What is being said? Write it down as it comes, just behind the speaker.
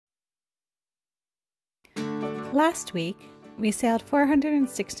Last week, we sailed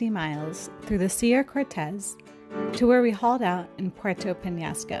 460 miles through the Sierra Cortez to where we hauled out in Puerto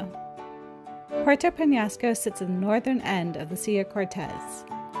Penasco. Puerto Penasco sits at the northern end of the Sierra Cortez,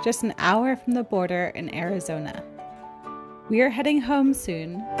 just an hour from the border in Arizona. We are heading home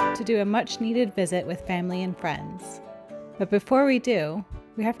soon to do a much-needed visit with family and friends. But before we do,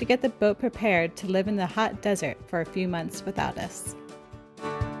 we have to get the boat prepared to live in the hot desert for a few months without us.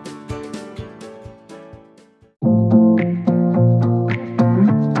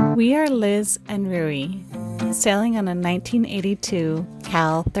 We are Liz and Rui, sailing on a 1982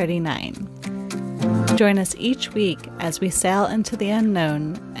 Cal 39. Join us each week as we sail into the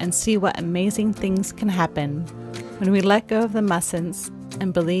unknown and see what amazing things can happen when we let go of the mustn'ts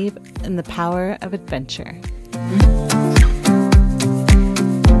and believe in the power of adventure.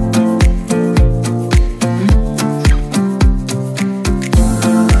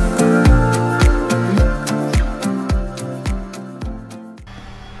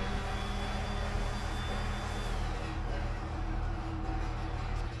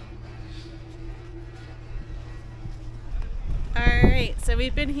 So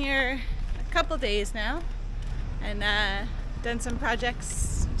we've been here a couple days now and done some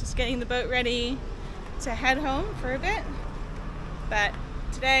projects, just getting the boat ready to head home for a bit. But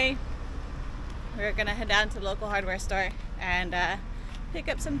today we're gonna head down to the local hardware store and pick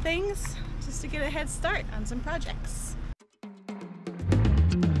up some things just to get a head start on some projects.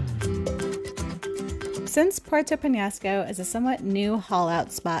 Since Puerto Penasco is a somewhat new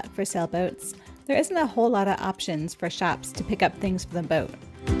haul-out spot for sailboats, there isn't a whole lot of options for shops to pick up things for the boat,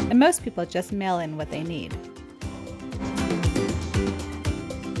 and most people just mail in what they need.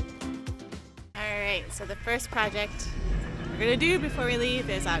 Alright, so the first project we're going to do before we leave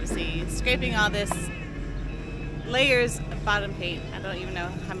is obviously scraping all this layers of bottom paint. I don't even know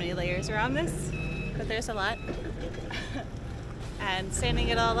how many layers are on this, but there's a lot. And sanding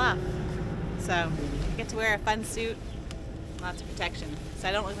it all off. So I get to wear a fun suit, lots of protection, so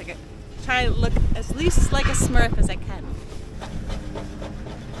I don't look like a try to look as least like a Smurf as I can.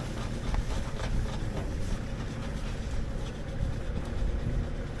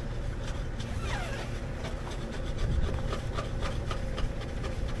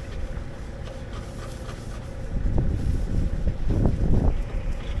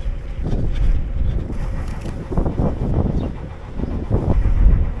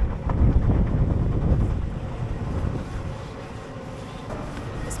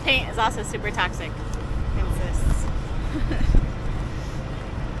 Paint is also super toxic. What's this?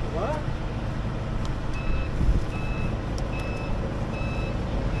 What?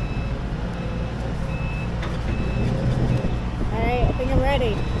 Alright, I think I'm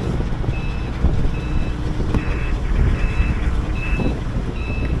ready.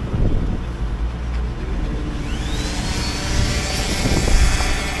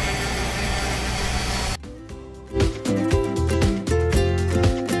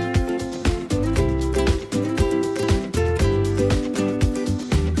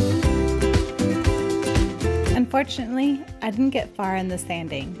 Unfortunately, I didn't get far in the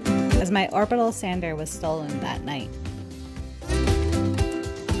sanding, as my orbital sander was stolen that night.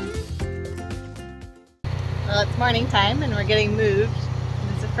 Well, it's morning time and we're getting moved.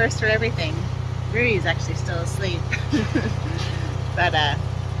 It's a first for everything. Rui's actually still asleep. But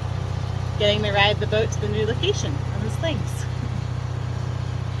getting to ride the boat to the new location on the slings.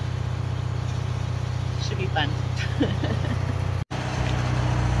 Should be fun.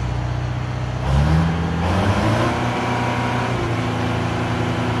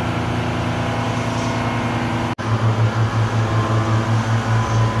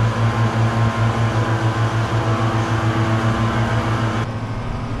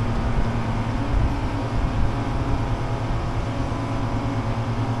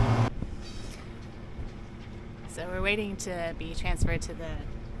 So we're waiting to be transferred to the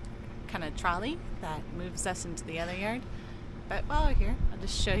kind of trolley that moves us into the other yard. But while we're here, I'll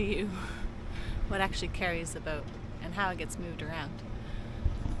just show you what actually carries the boat and how it gets moved around.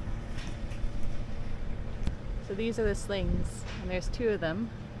 So these are the slings, and there's two of them.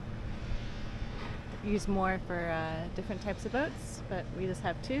 Used more for different types of boats, but we just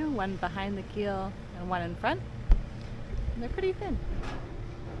have two, one behind the keel and one in front. And they're pretty thin.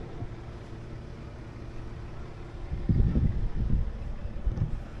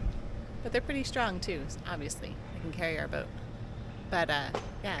 But they're pretty strong too, obviously. They can carry our boat. But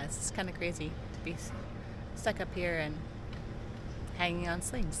yeah, it's just kind of crazy to be stuck up here and hanging on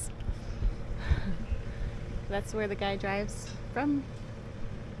slings. That's where the guy drives from.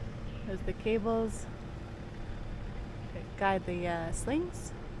 There's the cables that guide the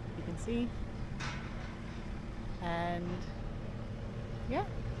slings, you can see. And yeah,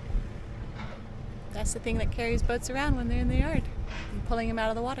 that's the thing that carries boats around when they're in the yard and pulling them out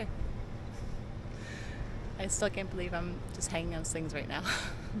of the water. I still can't believe I'm just hanging on those things right now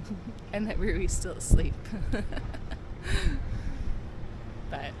and that Rui's still asleep.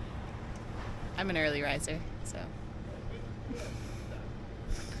 But I'm an early riser, so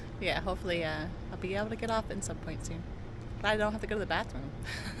yeah, hopefully I'll be able to get off at some point soon. But I don't have to go to the bathroom.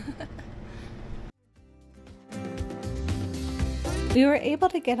 We were able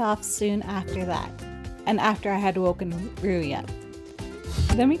to get off soon after that, and after I had woken Rui up.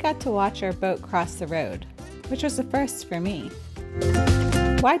 Then we got to watch our boat cross the road, which was the first for me.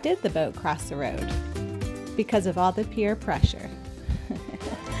 Why did the boat cross the road? Because of all the peer pressure.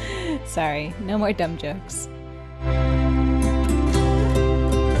 Sorry, no more dumb jokes.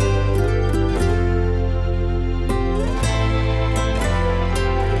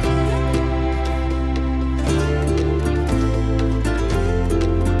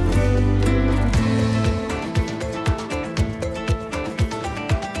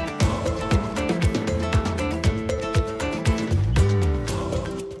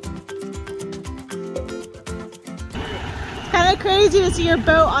 Kind of crazy to see your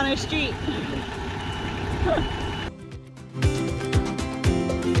boat on a street.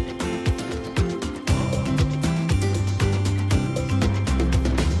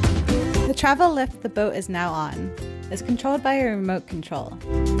 The travel lift the boat is now on is controlled by a remote control.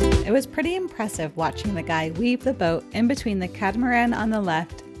 It was pretty impressive watching the guy weave the boat in between the catamaran on the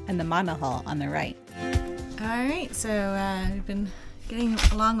left and the monohull on the right. Alright, so we've been getting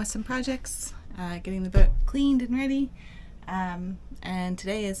along with some projects, getting the boat cleaned and ready. And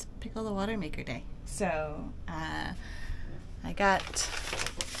today is Pickle the Water Maker Day. So I got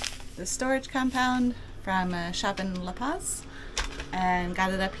the storage compound from a shop in La Paz and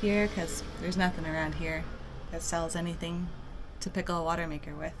got it up here because there's nothing around here that sells anything to pickle a water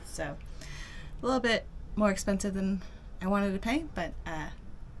maker with. So a little bit more expensive than I wanted to pay, but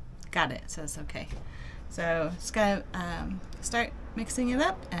got it, so it's okay. So just gonna start mixing it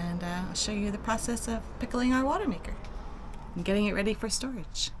up, and I'll show you the process of pickling our water maker and getting it ready for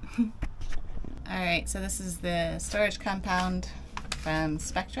storage. Alright, so this is the storage compound from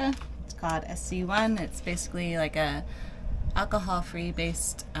Spectra. It's called SC1. It's basically like a alcohol-free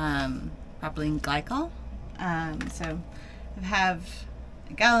based propylene glycol. So I have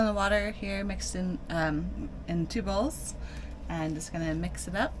a gallon of water here mixed in 2 bowls, and just gonna mix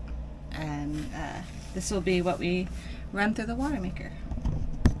it up, and this will be what we run through the water maker.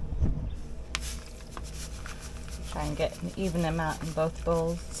 Try and get an even amount in both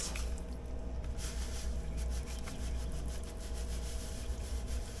bowls.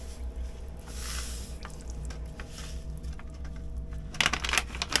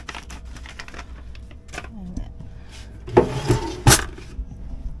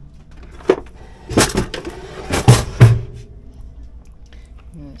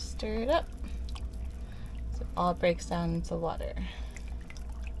 And stir it up so it all breaks down into water.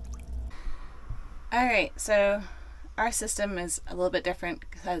 Alright, so our system is a little bit different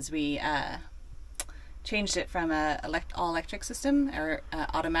because we changed it from a all electric system, or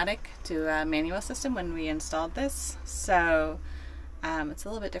automatic, to a manual system when we installed this. So it's a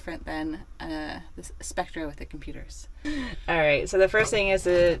little bit different than the Spectra with the computers. Alright, so the first thing is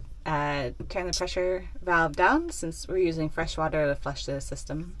to turn the pressure valve down, since we're using fresh water to flush the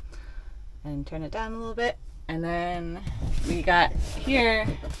system, and turn it down a little bit. And then we got here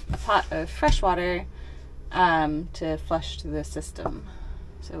a pot of fresh water to flush through the system.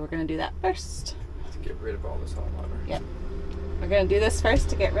 So we're going to do that first. To get rid of all the salt water. Yep. We're going to do this first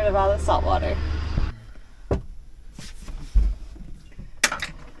to get rid of all the salt water.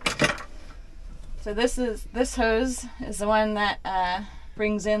 So this hose is the one that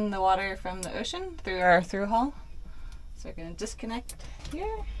brings in the water from the ocean through our through hull. So we're going to disconnect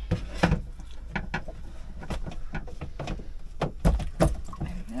here.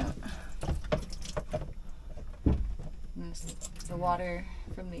 The water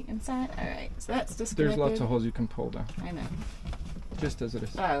from the inside. Alright, so that's disconnected. There's lots of holes you can pull down. I know. Just as it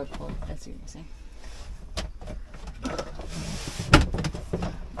is. Oh, I would pull. I see what you're saying.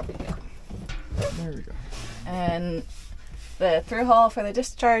 There we go. And the through hole for the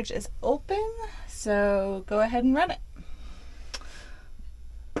discharge is open, so go ahead and run it.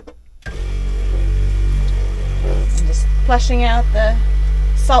 I'm just flushing out the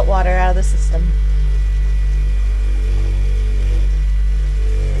salt water out of the system.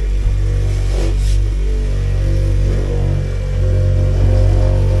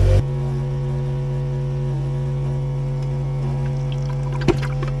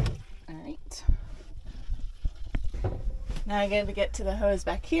 Now I got to get to the hose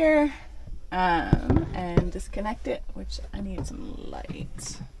back here and disconnect it, which I need some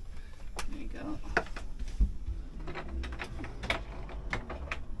light. There you go.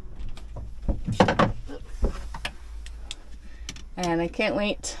 And I can't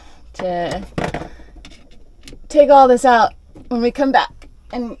wait to take all this out when we come back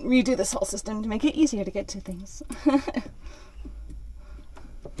and redo this whole system to make it easier to get to things.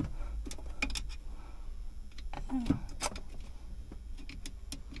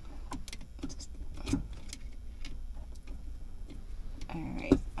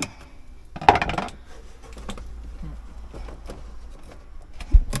 Alright.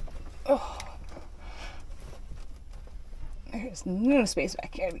 Oh. There's no space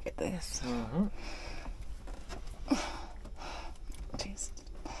back here to get this. Jeez.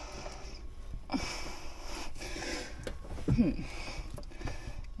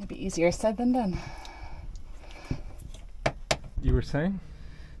 Maybe easier said than done. You were saying?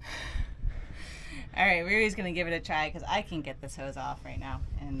 Alright, we're just gonna give it a try because I can't get this hose off right now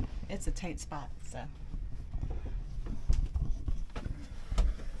and it's a tight spot, so.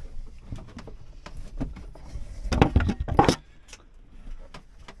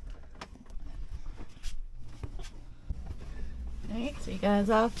 Alright, so you got it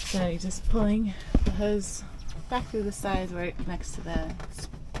off, so you're just pulling the hose back through the sides where it connects to the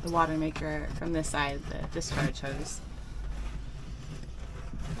water maker from this side, the discharge hose.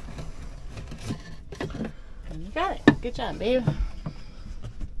 And you got it. Good job, babe.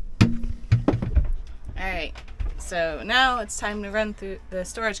 Alright, so now it's time to run through the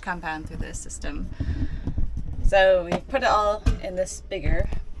storage compound through this system. So we put it all in this bigger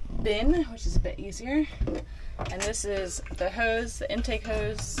bin, which is a bit easier. And this is the hose, the intake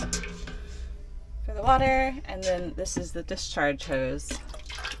hose for the water, and then this is the discharge hose,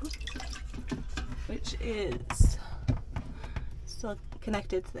 which is still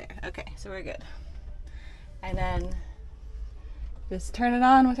connected to there. Okay, so we're good. And then just turn it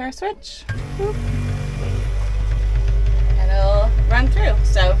on with our switch, whoop, and it'll run through.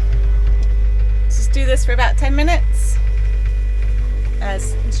 So let's just do this for about 10 minutes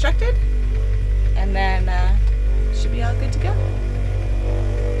as instructed, and then should be all good to go.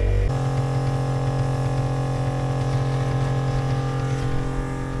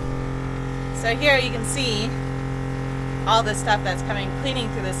 So here you can see all the stuff that's cleaning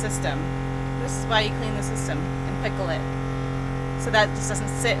through the system. This is why you clean the system and pickle it, so that just doesn't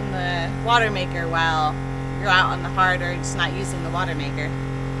sit in the water maker while you're out on the hard or just not using the water maker.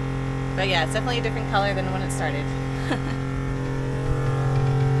 But yeah, it's definitely a different color than when it started.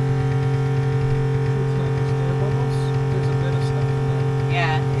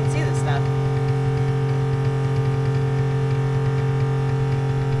 Yeah, you can see the stuff.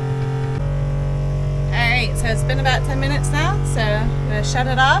 Alright, so it's been about 10 minutes now, so I'm going to shut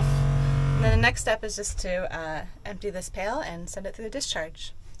it off. And then the next step is just to empty this pail and send it through the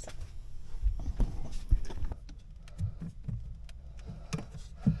discharge. So.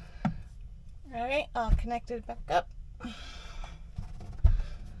 Alright, all connected back up.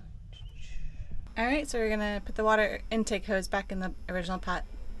 Alright, so we're going to put the water intake hose back in the original pot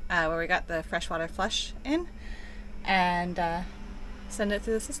where we got the freshwater flush in, and send it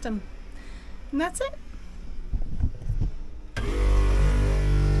through the system. And that's it.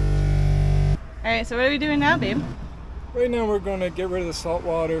 Alright, so what are we doing now, babe? Right now we're going to get rid of the salt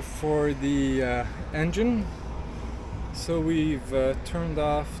water for the engine. So we've turned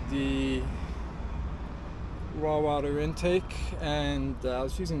off the raw water intake, and I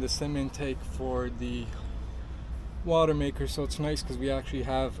was using the sim intake for the water maker, so it's nice because we actually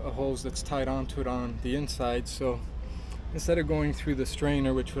have a hose that's tied onto it on the inside. So instead of going through the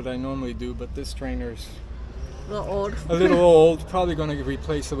strainer, which what I normally do, but this strainer's a little old. A little old, probably going to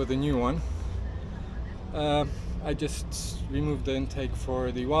replace it with a new one. I just removed the intake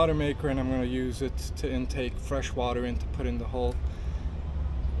for the water maker, and I'm going to use it to intake fresh water in to put in the whole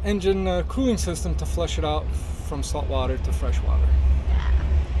engine cooling system to flush it out from salt water to fresh water. Yeah.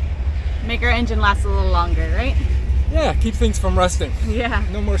 Make our engine last a little longer, right? Yeah, keep things from rusting. Yeah.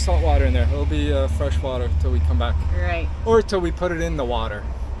 No more salt water in there. It'll be fresh water till we come back. Right. Or till we put it in the water.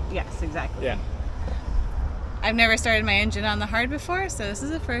 Yes, exactly. Yeah. I've never started my engine on the hard before, so this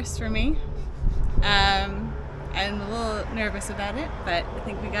is a first for me. I'm a little nervous about it, but I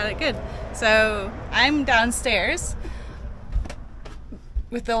think we got it good. So I'm downstairs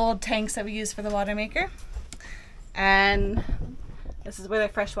with the old tanks that we use for the water maker, and this is where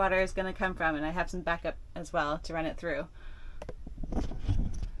the fresh water is going to come from, and I have some backup as well to run it through.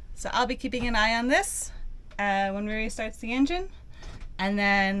 So I'll be keeping an eye on this when we restarts the engine, and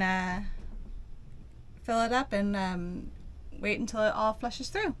then fill it up and wait until it all flushes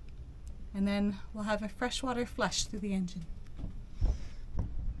through. And then we'll have a freshwater flush through the engine.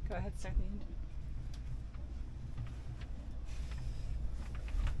 Go ahead, start the engine.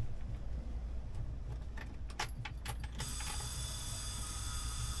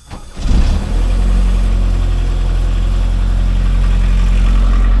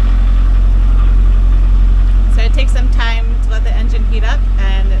 So it takes some time to let the engine heat up,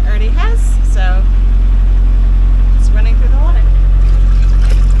 and it already has, so it's running through the water.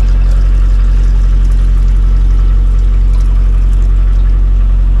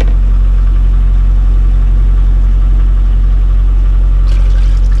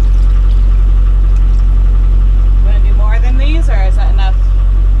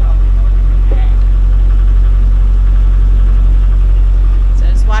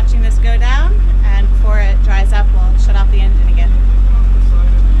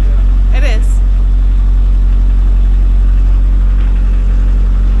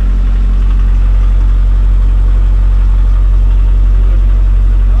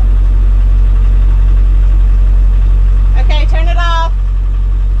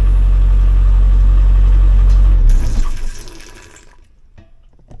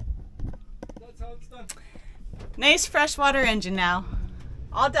 Nice freshwater engine now.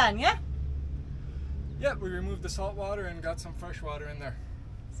 All done, yeah? Yeah, we removed the salt water and got some fresh water in there.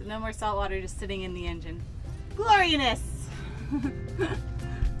 So no more salt water just sitting in the engine. Gloriousness!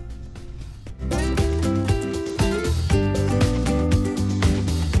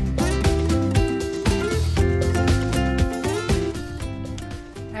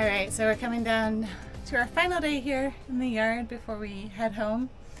 Alright, so we're coming down to our final day here in the yard before we head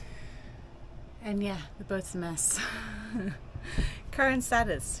home. And yeah, the boat's a mess. Current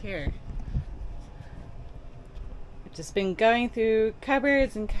status here. I've just been going through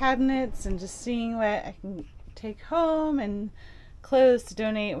cupboards and cabinets and just seeing what I can take home and clothes to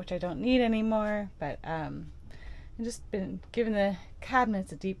donate, which I don't need anymore. But I've just been giving the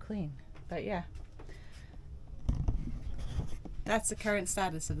cabinets a deep clean. But yeah, that's the current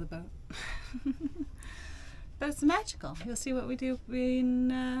status of the boat. But it's magical. You'll see what we do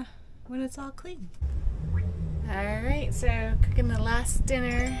when it's all clean. Alright, so cooking the last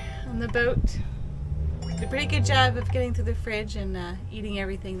dinner on the boat. Did a pretty good job of getting through the fridge and eating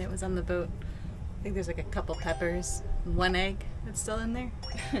everything that was on the boat. I think there's like a couple peppers and one egg that's still in there.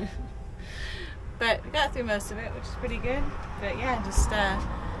 But we got through most of it, which is pretty good. But yeah, just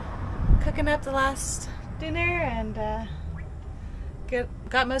cooking up the last dinner and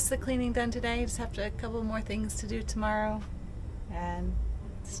got most of the cleaning done today. Just have a couple more things to do tomorrow. And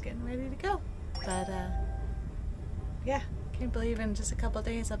just getting ready to go. But yeah, can't believe in just a couple of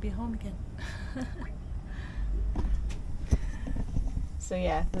days I'll be home again. So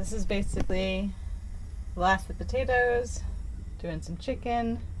yeah, this is basically the last of the potatoes, doing some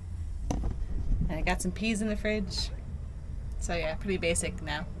chicken, and I got some peas in the fridge. So yeah, pretty basic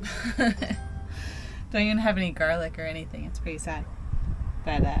now. Don't even have any garlic or anything. It's pretty sad.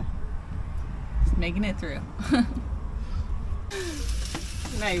 But just making it through.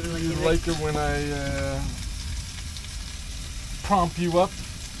 Not even looking. You like it when I prompt you up?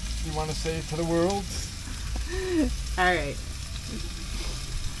 You want to say it to the world? Alright.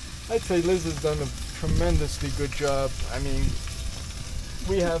 I'd say Liz has done a tremendously good job. I mean,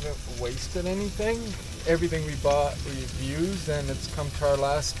 we haven't wasted anything. Everything we bought, we've used, and it's come to our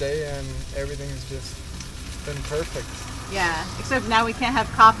last day, and everything's just been perfect. Yeah, except now we can't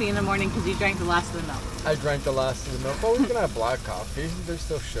have coffee in the morning because you drank the last of the milk. I drank the last of the milk. Well, we can have black coffee. There's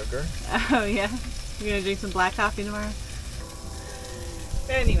still sugar. Oh, yeah? You're going to drink some black coffee tomorrow?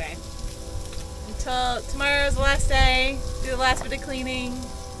 But anyway, until tomorrow's the last day, do the last bit of cleaning,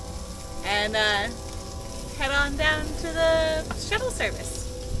 and head on down to the shuttle service.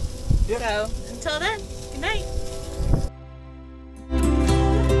 Yep. So, until then, good night.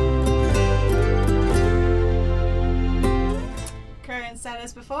 Current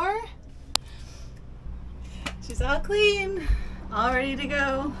status before. She's all clean, all ready to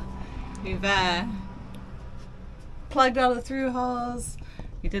go. We've plugged all the through holes.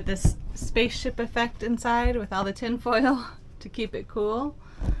 We did this spaceship effect inside with all the tin foil to keep it cool.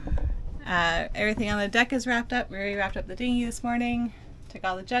 Everything on the deck is wrapped up. We already wrapped up the dinghy this morning. Took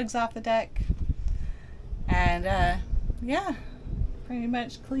all the jugs off the deck. And yeah, pretty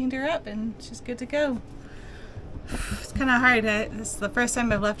much cleaned her up and she's good to go. It's kind of hard. This is the first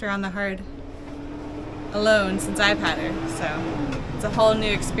time I've left her on the hard alone since I've had her. So it's a whole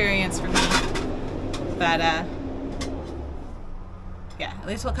new experience for me. But yeah, at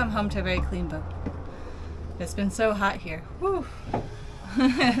least we'll come home to a very clean boat. It's been so hot here. Whew.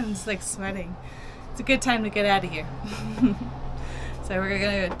 It's like sweating. It's a good time to get out of here. So we're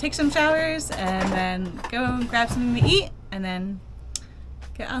gonna go take some showers and then go and grab something to eat and then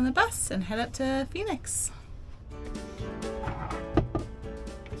get on the bus and head up to Phoenix.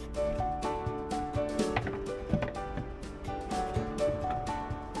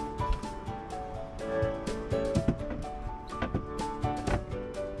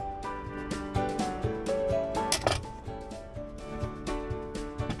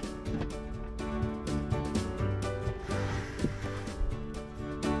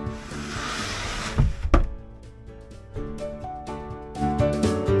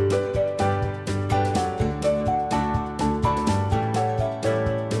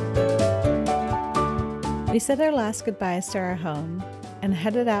 We said our last goodbyes to our home and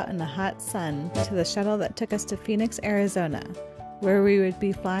headed out in the hot sun to the shuttle that took us to Phoenix, Arizona, where we would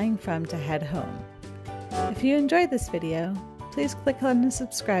be flying from to head home. If you enjoyed this video, please click on the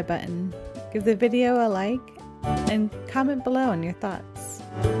subscribe button, give the video a like, and comment below on your thoughts.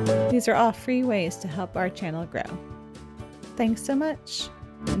 These are all free ways to help our channel grow. Thanks so much.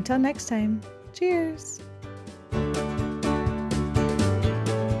 Until next time, cheers!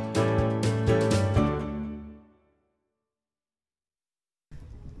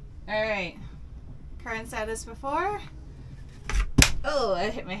 Alright, current status before. Oh, I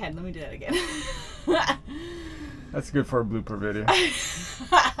hit my head. Let me do that again. That's good for a blooper video.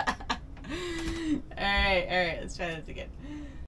 Alright, let's try this again.